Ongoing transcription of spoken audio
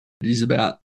It is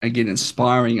about, again,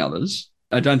 inspiring others.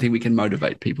 I don't think we can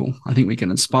motivate people. I think we can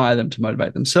inspire them to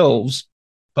motivate themselves.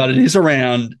 But it is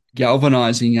around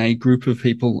galvanizing a group of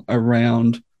people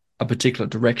around a particular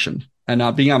direction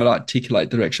and being able to articulate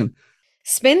direction.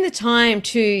 Spend the time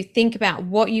to think about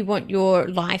what you want your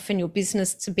life and your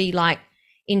business to be like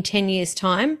in 10 years'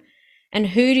 time, and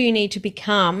who do you need to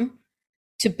become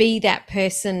to be that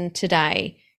person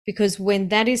today? Because when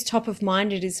that is top of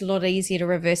mind, it is a lot easier to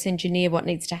reverse engineer what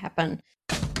needs to happen.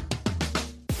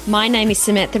 My name is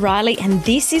Samantha Riley, and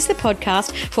this is the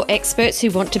podcast for experts who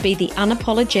want to be the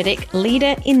unapologetic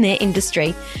leader in their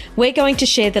industry. We're going to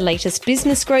share the latest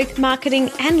business growth, marketing,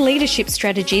 and leadership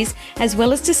strategies, as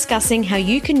well as discussing how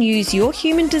you can use your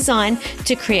human design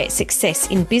to create success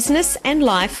in business and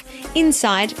life,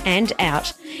 inside and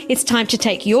out. It's time to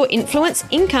take your influence,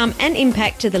 income, and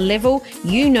impact to the level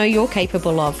you know you're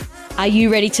capable of. Are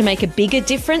you ready to make a bigger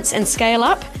difference and scale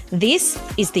up? This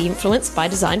is the Influence by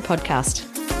Design podcast.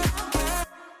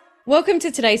 Welcome to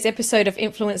today's episode of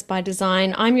Influence by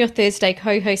Design. I'm your Thursday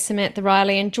co-host, Samantha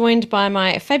Riley, and joined by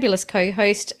my fabulous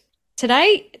co-host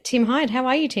today, Tim Hyde. How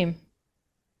are you, Tim?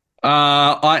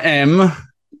 I am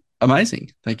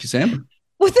amazing. Thank you, Sam.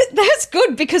 Well, that's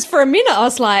good, because for a minute I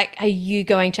was like, are you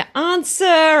going to answer?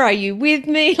 Are you with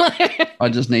me? I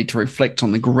just need to reflect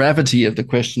on the gravity of the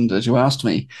question that you asked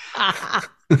me.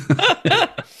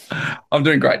 I'm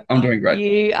doing great.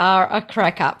 You are a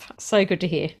crack up. So good to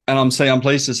hear. And I'm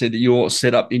pleased to see that you're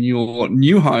set up in your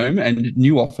new home and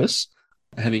new office,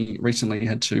 having recently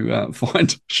had to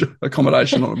find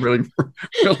accommodation on a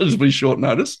relatively short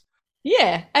notice.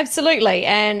 Yeah, absolutely.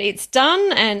 And it's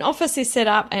done, and office is set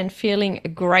up and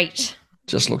feeling great.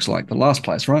 Just looks like the last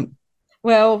place, right?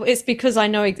 Well, it's because I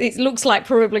know it looks like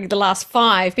probably the last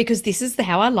 5, because this is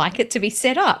how I like it to be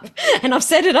set up. And I've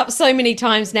set it up so many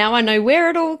times now, I know where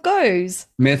it all goes.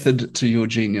 Method to your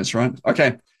genius, right?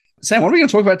 Okay. Sam, what are we going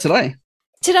to talk about today?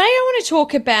 Today, I want to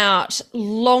talk about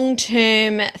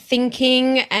long-term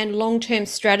thinking and long-term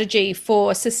strategy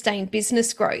for sustained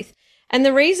business growth. And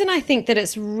the reason I think that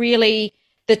it's really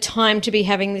the time to be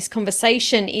having this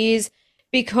conversation is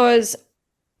because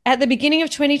at the beginning of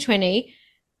 2020,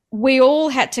 we all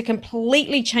had to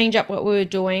completely change up what we were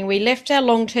doing. We left our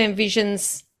long-term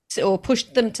visions or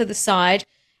pushed them to the side,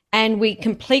 and we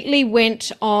completely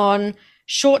went on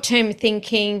short-term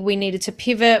thinking. We needed to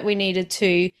pivot. We needed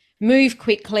to move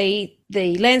quickly.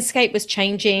 The landscape was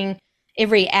changing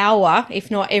every hour,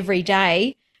 if not every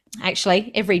day.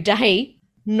 Actually, every day,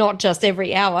 not just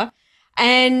every hour.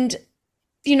 And,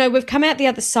 you know, we've come out the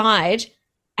other side,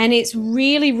 and it's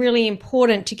really, really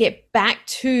important to get back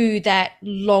to that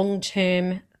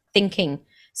long-term thinking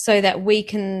so that we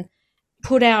can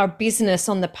put our business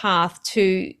on the path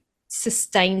to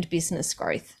sustained business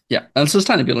growth. Yeah, and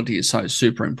sustainability is so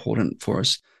super important for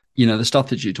us. You know, the stuff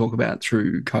that you talk about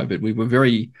through COVID, we were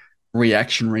very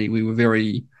reactionary. We were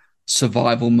very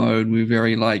survival mode. We were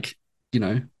very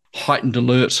heightened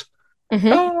alert. Mm-hmm.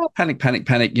 Oh, panic.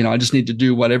 I just need to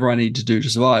do whatever I need to do to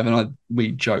survive. And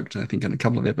we joked, I think, in a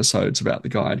couple of episodes about the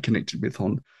guy I'd connected with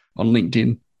on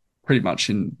LinkedIn pretty much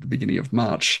in the beginning of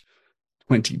March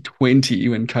 2020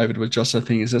 when COVID was just a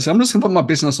thing. He says, I'm just going to put my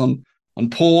business on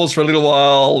pause for a little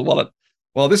while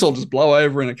this will just blow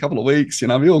over in a couple of weeks.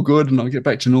 I'll be all good and I'll get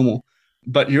back to normal.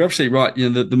 But you're absolutely right.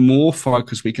 The more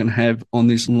focus we can have on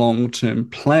this long-term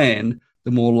plan,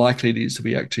 the more likely it is that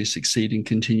we actually succeed and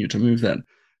continue to move that.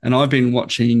 And I've been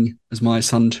watching, as my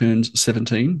son turns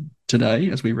 17 today,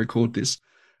 as we record this,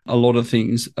 a lot of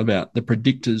things about the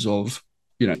predictors of,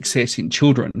 success in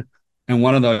children. And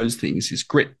one of those things is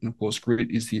grit. And of course, grit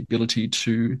is the ability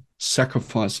to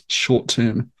sacrifice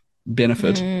short-term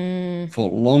benefit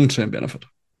for long-term benefit.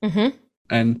 Mm-hmm.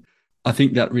 And I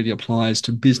think that really applies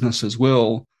to business as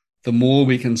well. The more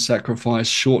we can sacrifice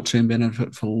short-term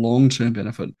benefit for long-term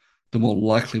benefit, the more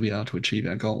likely we are to achieve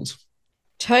our goals.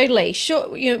 Totally. Sure.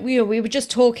 We were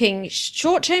just talking,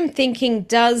 short-term thinking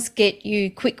does get you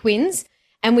quick wins,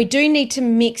 and we do need to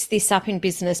mix this up in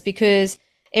business, because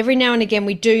every now and again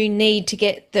we do need to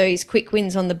get those quick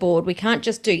wins on the board. We can't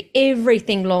just do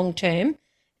everything long-term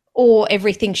or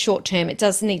everything short-term. It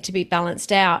does need to be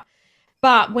balanced out.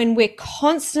 But when we're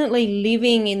constantly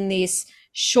living in this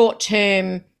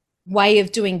short-term way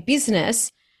of doing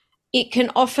business, it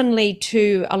can often lead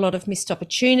to a lot of missed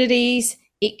opportunities.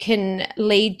 It can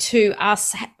lead to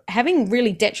us having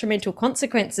really detrimental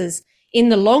consequences in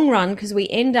the long run, because we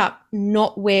end up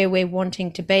not where we're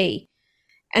wanting to be.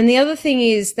 And the other thing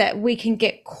is that we can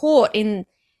get caught in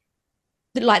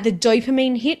the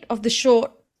dopamine hit of the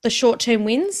short-term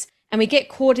wins, and we get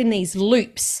caught in these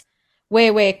loops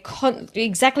where we're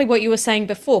exactly what you were saying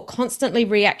before, constantly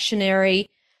reactionary.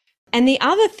 And the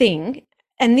other thing,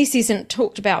 and this isn't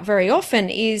talked about very often,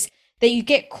 is that you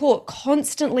get caught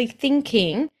constantly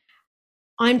thinking,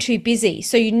 I'm too busy.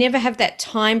 So you never have that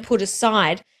time put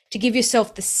aside to give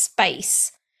yourself the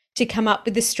space to come up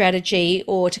with the strategy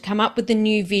or to come up with the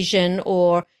new vision,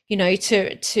 or, you know,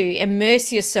 to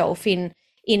immerse yourself in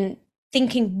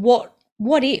thinking what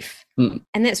if. And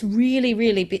that's really,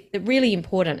 really, really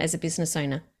important as a business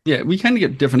owner. Yeah, we can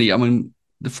get definitely, I mean,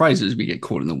 the phrase is we get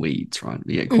caught in the weeds, right?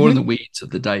 We get caught in the weeds of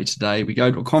the day to day. We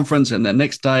go to a conference and the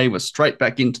next day we're straight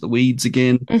back into the weeds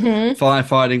again,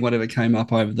 firefighting, whatever came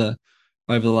up over the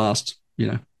last,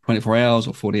 24 hours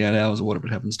or 48 hours or whatever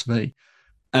it happens to be.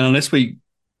 And unless we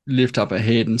lift up a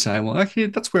head and say, well, okay,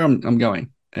 that's where I'm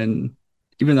going. And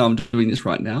even though I'm doing this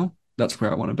right now, that's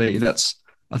where I want to be.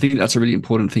 I think that's a really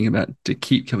important thing about to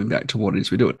keep coming back to what it is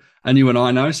we do it. And you and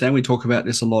I know, Sam, we talk about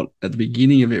this a lot at the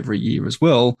beginning of every year as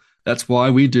well. That's why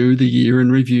we do the year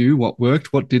in review, what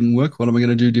worked, what didn't work, what am I going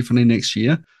to do differently next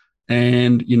year?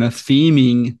 And,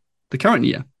 theming the current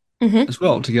year as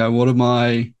well to go, what am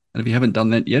I, and if you haven't done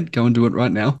that yet, go and do it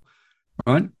right now,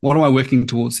 right? What am I working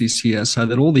towards this year so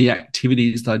that all the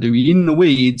activities that I do in the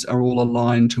weeds are all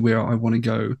aligned to where I want to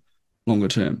go longer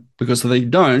term? Because if they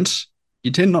don't,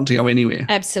 you tend not to go anywhere.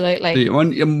 Absolutely.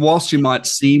 And whilst you might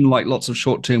seem like lots of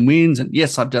short-term wins and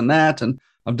yes, I've done that and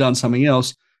I've done something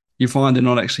else, you find they're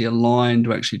not actually aligned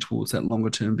to actually towards that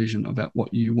longer-term vision about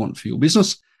what you want for your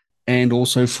business and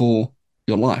also for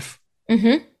your life.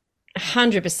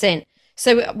 100%.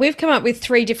 So we've come up with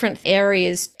 3 different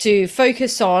areas to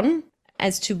focus on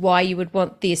as to why you would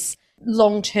want this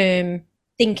long-term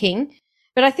thinking.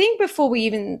 But I think before we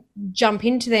even jump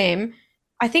into them,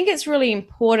 I think it's really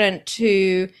important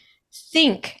to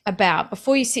think about,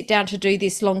 before you sit down to do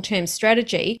this long-term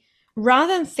strategy,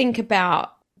 rather than think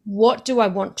about what do I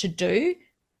want to do,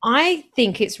 I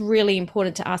think it's really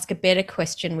important to ask a better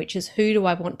question, which is who do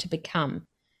I want to become?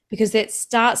 Because that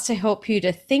starts to help you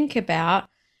to think about,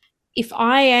 if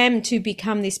I am to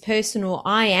become this person or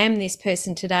I am this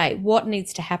person today, what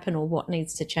needs to happen or what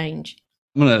needs to change?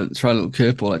 I'm going to throw a little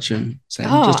curveball at you,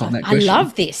 Sam, just on that I question.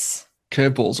 love this.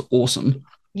 Curveball's awesome.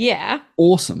 Yeah.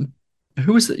 Awesome.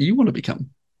 Who is it you want to become?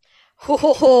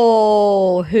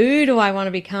 Oh, who do I want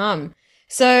to become?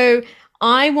 So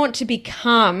I want to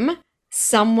become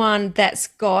someone that's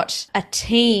got a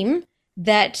team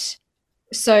that,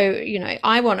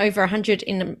 I want over 100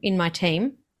 in my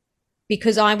team,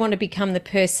 because I want to become the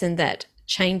person that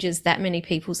changes that many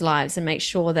people's lives and make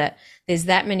sure that there's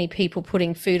that many people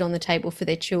putting food on the table for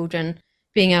their children,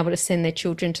 being able to send their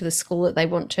children to the school that they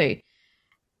want to.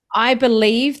 I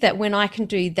believe that when I can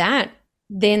do that,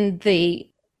 then the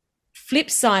flip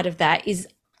side of that is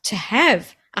to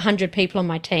have 100 people on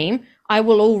my team. I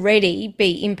will already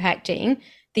be impacting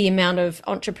the amount of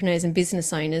entrepreneurs and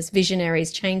business owners,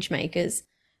 visionaries, change makers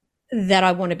that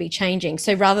I want to be changing.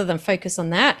 So rather than focus on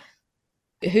that,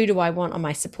 who do I want on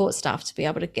my support staff to be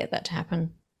able to get that to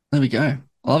happen? There we go.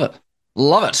 Love it.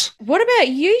 Love it. What about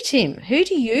you, Tim? Who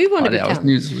do you want to become? I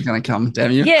knew this was going to come,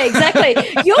 damn you. Yeah, exactly.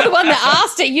 You're the one that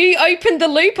asked it. You opened the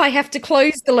loop. I have to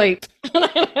close the loop.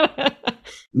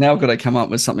 Now I've got to come up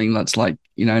with something that's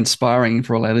inspiring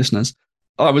for all our listeners.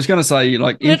 I was going to say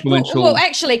influential. Well,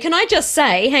 actually, can I just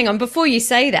say, hang on, before you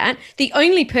say that, the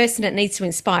only person that needs to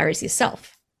inspire is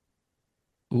yourself.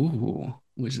 Ooh,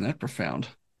 isn't that profound?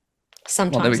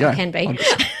 Sometimes I can be.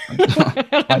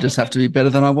 I just have to be better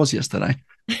than I was yesterday.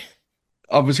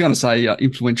 I was going to say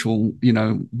influential,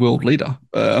 world leader.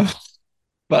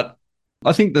 But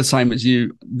I think the same as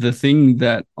you, the thing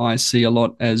that I see a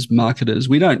lot as marketers,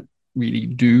 we don't really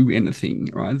do anything,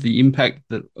 right? The impact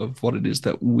of what it is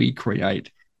that we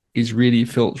create is really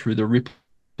felt through the ripple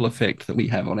effect that we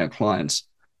have on our clients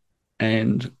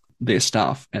and their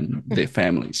staff and their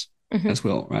families as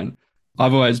well, right?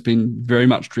 I've always been very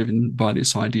much driven by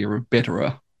this idea of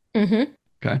betterer.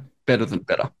 Okay, better than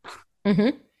better.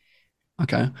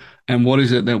 Okay, and what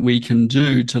is it that we can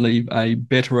do to leave a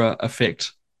betterer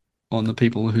effect on the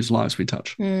people whose lives we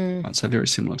touch? Right, so very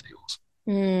similar to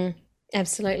yours.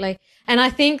 Absolutely. And I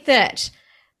think that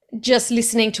just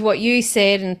listening to what you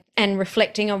said and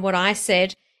reflecting on what I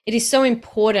said, it is so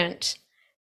important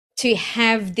to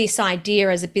have this idea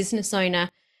as a business owner,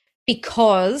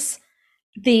 because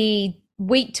the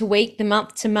week to week, the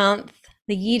month to month,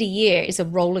 the year to year is a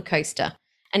roller coaster.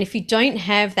 And if you don't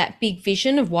have that big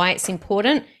vision of why it's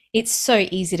important, it's so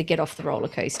easy to get off the roller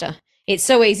coaster. It's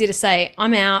so easy to say,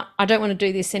 I'm out, I don't want to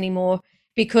do this anymore.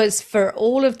 Because for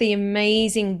all of the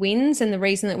amazing wins and the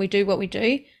reason that we do what we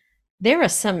do, there are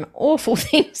some awful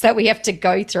things that we have to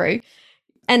go through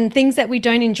and things that we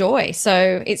don't enjoy.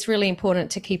 So it's really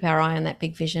important to keep our eye on that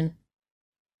big vision.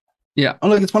 Yeah, oh,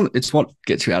 look, it's what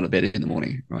gets you out of bed in the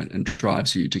morning, right, and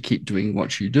drives you to keep doing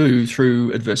what you do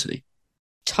through adversity.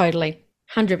 Totally.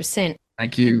 100%.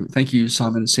 Thank you,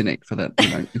 Simon Sinek, for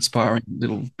that, inspiring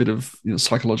little bit of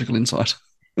psychological insight.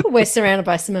 We're surrounded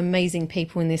by some amazing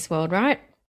people in this world, right?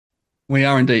 We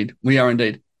are indeed. We are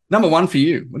indeed. Number one for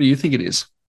you. What do you think it is?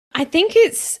 I think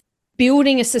it's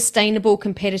building a sustainable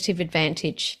competitive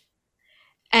advantage.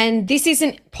 And this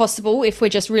isn't possible if we're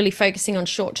just really focusing on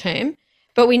short term,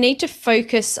 but we need to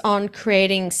focus on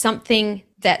creating something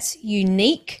that's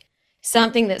unique,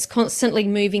 something that's constantly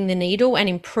moving the needle and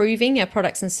improving our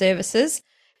products and services,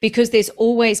 because there's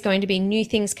always going to be new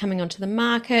things coming onto the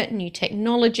market, new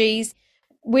technologies.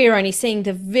 We're only seeing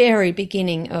the very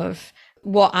beginning of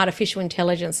what artificial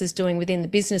intelligence is doing within the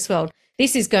business world.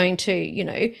 This is going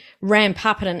to, ramp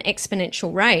up at an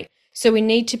exponential rate. So we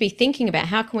need to be thinking about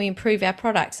how can we improve our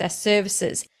products, our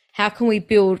services? How can we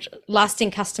build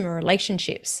lasting customer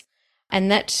relationships?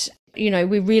 And that,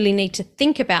 we really need to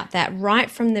think about that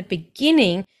right from the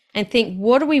beginning and think,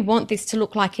 what do we want this to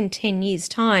look like in 10 years'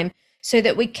 time so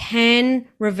that we can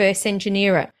reverse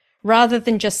engineer it rather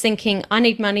than just thinking, I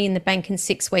need money in the bank in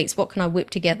 6 weeks. What can I whip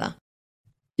together?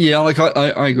 Yeah, like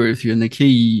I agree with you. And the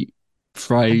key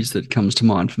phrase that comes to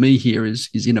mind for me here is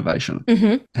innovation.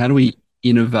 Mm-hmm. How do we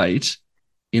innovate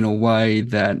in a way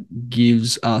that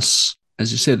gives us,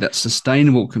 as you said, that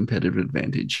sustainable competitive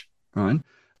advantage, right?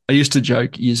 I used to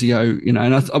joke years ago, and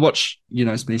I watch,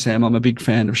 it's me, Sam, I'm a big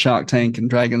fan of Shark Tank and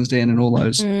Dragon's Den and all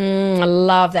those. I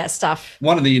love that stuff.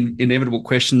 One of the inevitable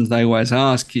questions they always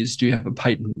ask is, do you have a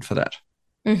patent for that?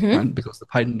 Mm-hmm. Right? Because the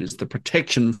patent is the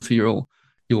protection for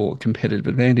your competitive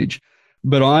advantage.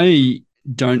 But I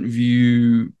don't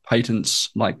view patents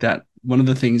like that. One of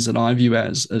the things that I view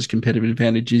as competitive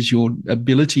advantage is your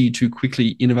ability to quickly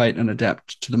innovate and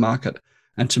adapt to the market.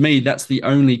 And to me, that's the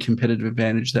only competitive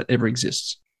advantage that ever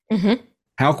exists. Mm-hmm.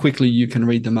 How quickly you can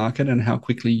read the market and how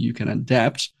quickly you can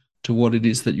adapt to what it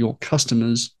is that your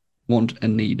customers want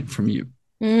and need from you.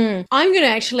 I'm going to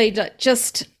actually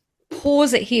just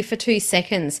pause it here for 2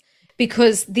 seconds,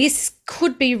 because this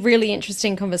could be really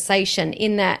interesting conversation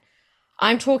in that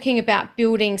I'm talking about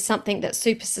building something that's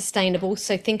super sustainable.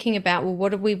 So thinking about, well,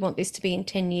 what do we want this to be in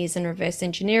 10 years and reverse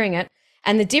engineering it?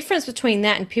 And the difference between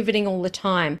that and pivoting all the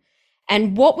time.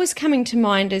 And what was coming to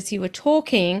mind as you were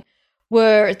talking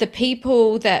were the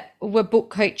people that were book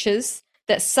coaches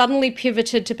that suddenly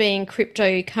pivoted to being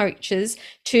crypto coaches,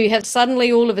 to have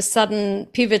suddenly all of a sudden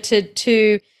pivoted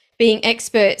to being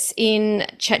experts in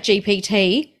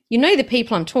ChatGPT. You know the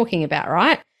people I'm talking about,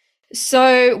 right?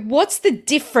 So what's the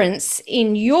difference,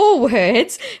 in your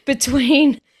words,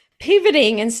 between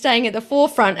pivoting and staying at the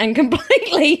forefront and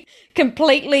completely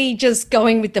just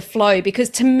going with the flow? Because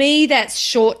to me, that's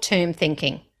short-term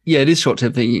thinking. Yeah, it is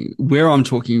short-term thinking. Where I'm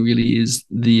talking really is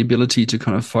the ability to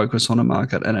kind of focus on a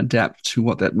market and adapt to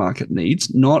what that market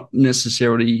needs, not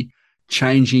necessarily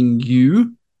changing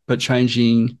you, but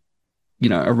changing,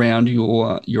 around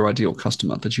your ideal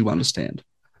customer that you understand.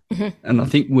 Mm-hmm. And I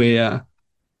think where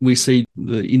we see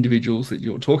the individuals that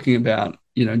you're talking about,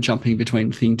 jumping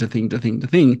between thing to thing to thing to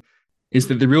thing, is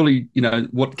that they're really,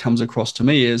 what comes across to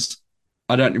me is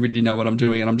I don't really know what I'm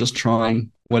doing and I'm just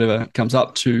trying whatever comes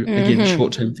up to, again,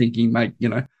 short-term thinking,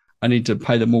 I need to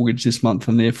pay the mortgage this month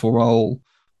and therefore I'll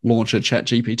launch a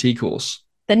ChatGPT course.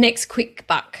 The next quick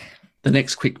buck.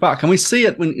 And we see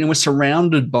it when we're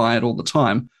surrounded by it all the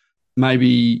time.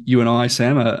 Maybe you and I,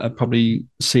 Sam, are probably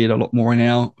see it a lot more in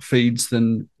our feeds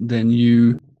than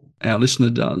you, our listener,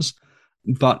 does.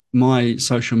 But my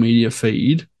social media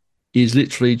feed is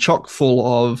literally chock full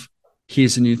of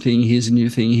here's a new thing, here's a new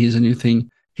thing, here's a new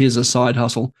thing, here's a side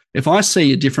hustle. If I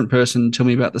see a different person tell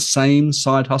me about the same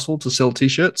side hustle to sell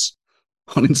T-shirts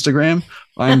on Instagram,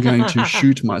 I am going to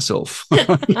shoot myself.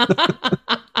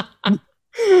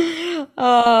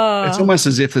 Oh. It's almost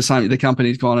as if the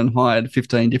company's gone and hired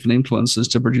 15 different influencers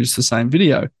to produce the same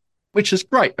video, which is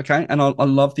great, okay? And I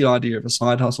love the idea of a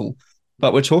side hustle.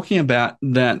 But we're talking about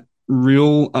that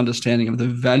real understanding of the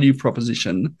value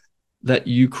proposition that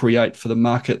you create for the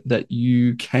market that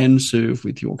you can serve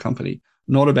with your company,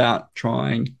 not about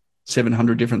trying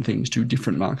 700 different things to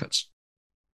different markets.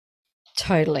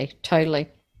 Totally.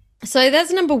 So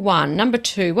that's number one. Number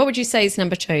two, what would you say is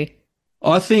number two?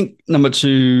 I think number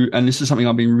two, and this is something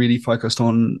I've been really focused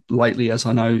on lately, as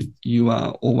I know you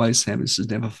are always, Sam, this is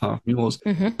never far from yours,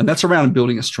 and that's around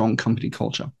building a strong company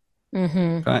culture.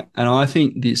 Mm-hmm. Right? And I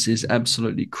think this is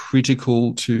absolutely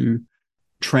critical to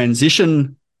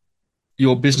transition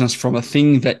your business from a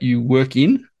thing that you work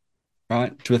in,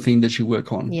 right, to a thing that you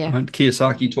work on. Yeah. Right?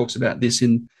 Kiyosaki talks about this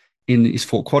in his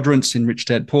 4 quadrants in Rich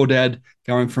Dad, Poor Dad,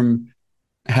 going from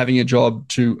having a job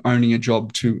to owning a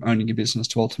job to owning a business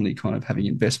to ultimately kind of having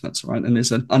investments, right? And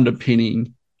there's an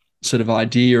underpinning sort of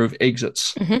idea of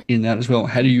exits in that as well.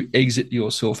 How do you exit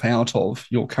yourself out of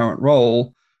your current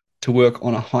role to work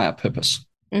on a higher purpose?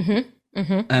 And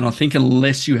I think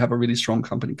unless you have a really strong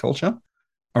company culture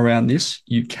around this,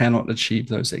 you cannot achieve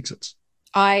those exits.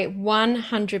 I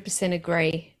 100%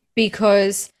 agree,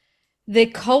 because the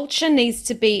culture needs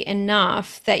to be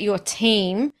enough that your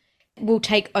team will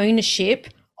take ownership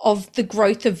of the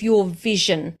growth of your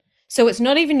vision. So it's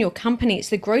not even your company, it's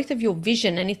the growth of your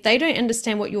vision. And if they don't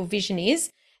understand what your vision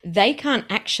is, they can't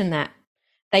action that.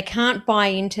 They can't buy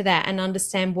into that and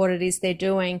understand what it is they're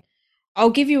doing. I'll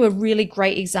give you a really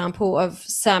great example of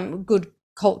some good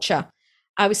culture.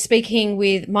 I was speaking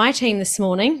with my team this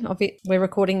morning. We're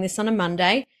recording this on a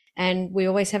Monday, and we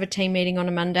always have a team meeting on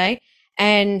a Monday.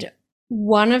 And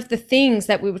one of the things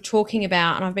that we were talking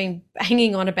about, and I've been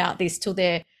banging on about this till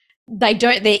their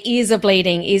ears are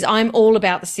bleeding, is I'm all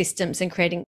about the systems and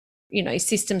creating,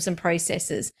 systems and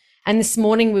processes. And this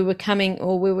morning we were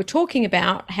talking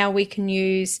about how we can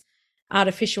use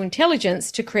artificial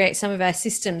intelligence to create some of our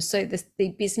systems so the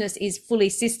business is fully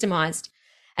systemized.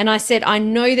 And I said, I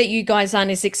know that you guys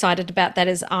aren't as excited about that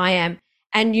as I am.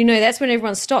 And, that's when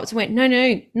everyone stopped and went,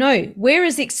 no, we're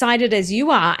as excited as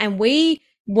you are. And we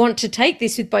want to take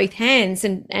this with both hands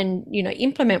and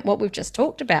implement what we've just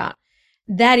talked about.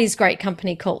 That is great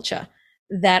company culture,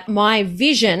 that my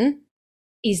vision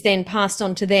is then passed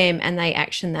on to them and they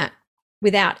action that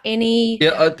without any.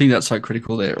 Yeah, I think that's so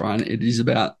critical there, Ryan. It is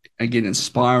about, again,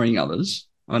 inspiring others.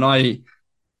 And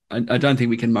I don't think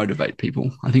we can motivate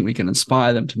people. I think we can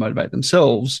inspire them to motivate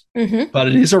themselves. But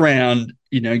it is around,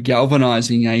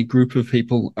 galvanizing a group of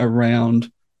people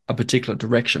around a particular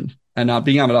direction and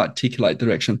being able to articulate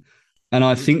direction. And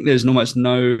I think there's almost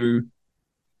no,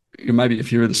 maybe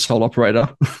if you're the sole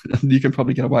operator, you can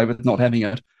probably get away with not having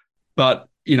it. But,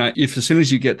 if as soon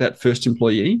as you get that first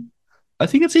employee, I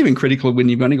think it's even critical when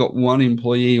you've only got one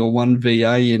employee or one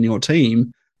VA in your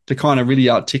team to kind of really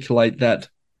articulate that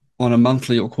on a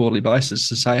monthly or quarterly basis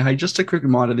to say, hey, just a quick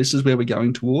reminder, this is where we're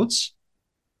going towards.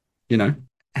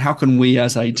 How can we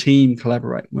as a team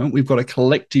collaborate? Well, we've got a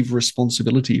collective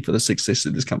responsibility for the success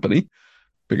of this company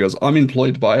because I'm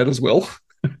employed by it as well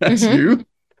as you.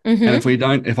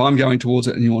 And if I'm going towards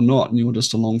it and you're not, and you're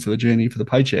just along for the journey for the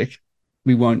paycheck,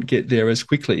 we won't get there as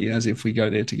quickly as if we go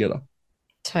there together.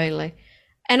 Totally.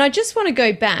 And I just want to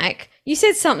go back. You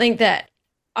said something that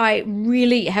I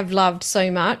really have loved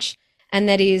so much, and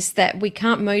that is that we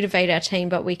can't motivate our team,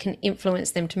 but we can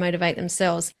influence them to motivate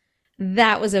themselves.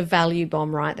 That was a value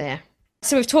bomb right there.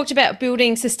 So we've talked about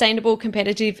building sustainable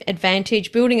competitive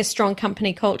advantage, building a strong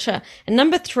company culture. And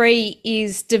number 3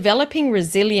 is developing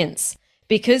resilience,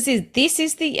 because this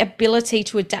is the ability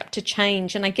to adapt to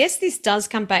change. And I guess this does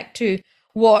come back to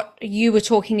what you were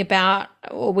talking about,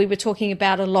 or we were talking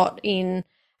about a lot when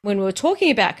we were talking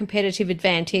about competitive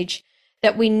advantage,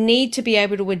 that we need to be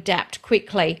able to adapt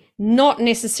quickly, not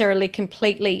necessarily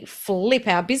completely flip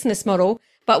our business model,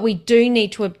 but we do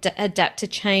need to adapt to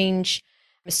change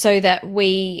so that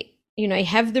we,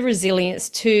 have the resilience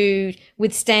to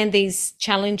withstand these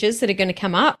challenges that are going to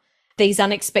come up, these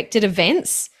unexpected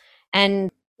events. And,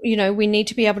 we need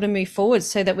to be able to move forward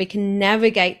so that we can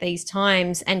navigate these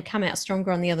times and come out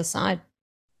stronger on the other side.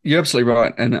 You're absolutely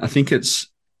right. And I think it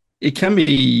can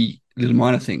be little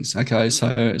minor things. Okay, so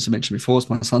as I mentioned before, it's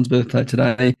my son's birthday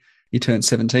today. He turned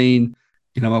 17.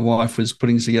 My wife was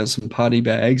putting together some party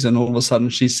bags, and all of a sudden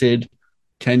she said,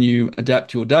 can you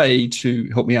adapt your day to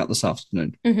help me out this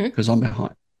afternoon? Because I'm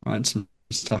behind, right? Some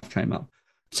stuff came up.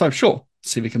 So sure,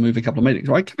 see if we can move a couple of meetings,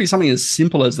 right? It could be something as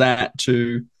simple as that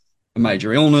to a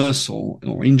major illness or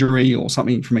injury or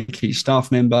something from a key staff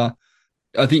member.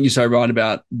 I think you're so right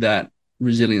about that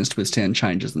resilience to withstand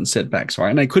changes and setbacks, right?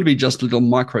 And it could be just a little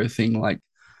micro thing like,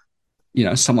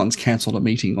 someone's cancelled a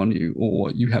meeting on you,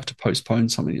 or you have to postpone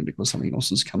something because something else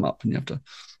has come up and you have to,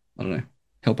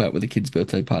 help out with the kid's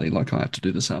birthday party like I have to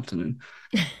do this afternoon.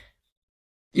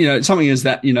 Something is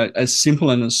that, as simple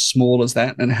and as small as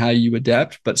that, and how you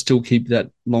adapt, but still keep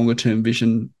that longer term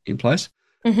vision in place.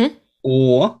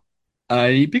 Or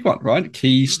a big one, right?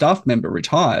 Key staff member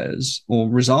retires or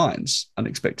resigns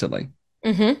unexpectedly.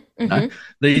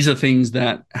 These are things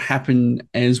that happen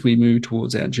as we move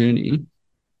towards our journey,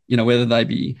 whether they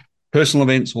be personal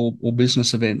events or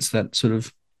business events that sort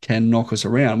of can knock us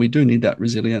around. We do need that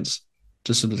resilience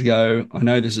to sort of go, I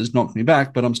know this has knocked me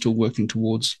back, but I'm still working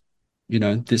towards,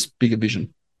 this bigger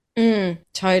vision.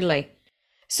 Totally.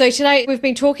 So today we've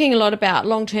been talking a lot about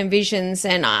long-term visions,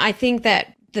 and I think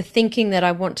that the thinking that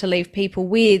I want to leave people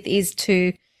with is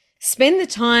to Spend the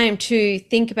time to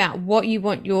think about what you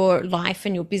want your life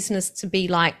and your business to be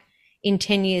like in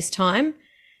 10 years' time,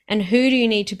 and who do you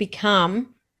need to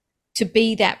become to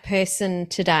be that person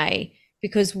today?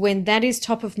 Because when that is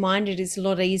top of mind, it is a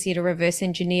lot easier to reverse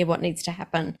engineer what needs to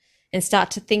happen and start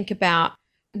to think about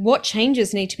what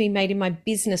changes need to be made in my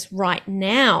business right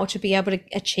now to be able to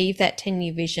achieve that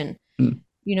 10-year vision.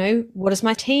 You know, what does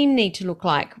my team need to look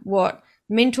like? What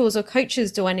mentors or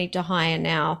coaches do I need to hire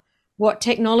now? What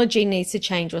technology needs to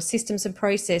change, or systems and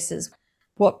processes?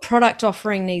 What product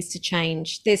offering needs to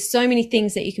change? There's so many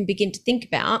things that you can begin to think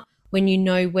about when you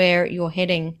know where you're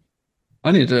heading.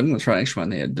 I'm going to throw an extra one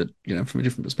there that, you know, from a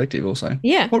different perspective also.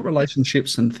 Yeah. What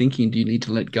relationships and thinking do you need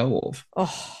to let go of?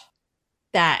 Oh,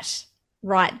 that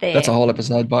right there. That's a whole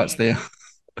episode by its there.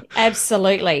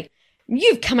 Absolutely.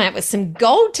 You've come out with some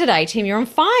gold today, Tim. You're on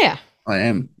fire. I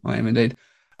am indeed.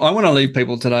 I want to leave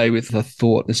people today with a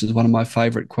thought. This is one of my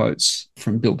favorite quotes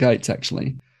from Bill Gates,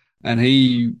 actually. And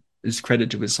he is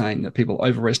credited with saying that people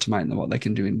overestimate what they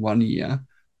can do in 1 year,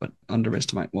 but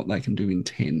underestimate what they can do in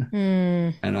 10.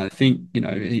 And I think, you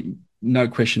know, no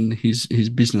question his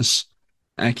business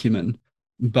acumen,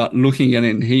 but looking at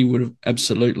it, he would have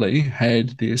absolutely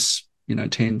had this, you know,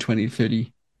 10, 20,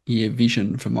 30 year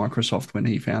vision for Microsoft when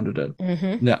he founded it.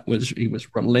 He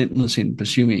was relentless in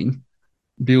pursuing,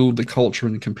 build the culture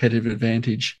and competitive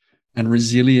advantage and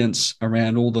resilience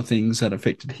around all the things that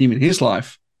affected him in his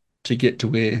life to get to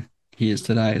where he is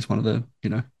today as one of the, you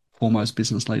know, foremost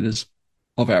business leaders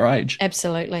of our age.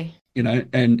 Absolutely. You know,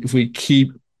 and if we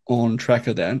keep on track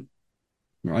of that,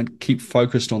 right, keep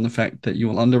focused on the fact that you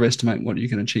will underestimate what you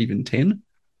can achieve in 10,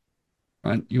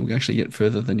 right, you'll actually get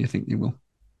further than you think you will.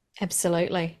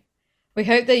 Absolutely. We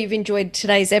hope that you've enjoyed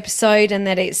today's episode and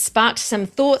that it sparked some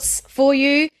thoughts for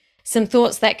you, some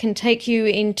thoughts that can take you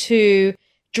into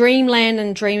dreamland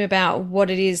and dream about what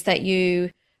it is that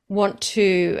you want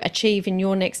to achieve in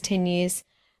your next 10 years.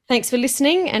 Thanks for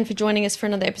listening and for joining us for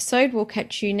another episode. We'll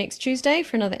catch you next Tuesday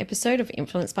for another episode of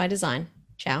Influence by Design.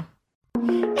 Ciao.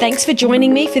 Thanks for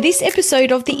joining me for this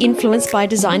episode of the Influence by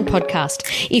Design podcast.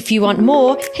 If you want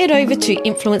more, head over to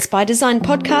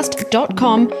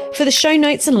influencebydesignpodcast.com for the show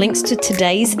notes and links to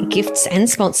today's gifts and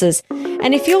sponsors.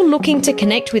 And if you're looking to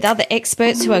connect with other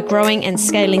experts who are growing and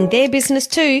scaling their business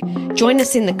too, join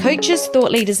us in the Coaches,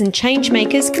 Thought Leaders and Change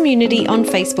Makers community on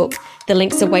Facebook. The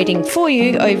links are waiting for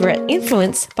you over at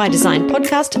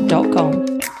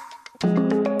influencebydesignpodcast.com.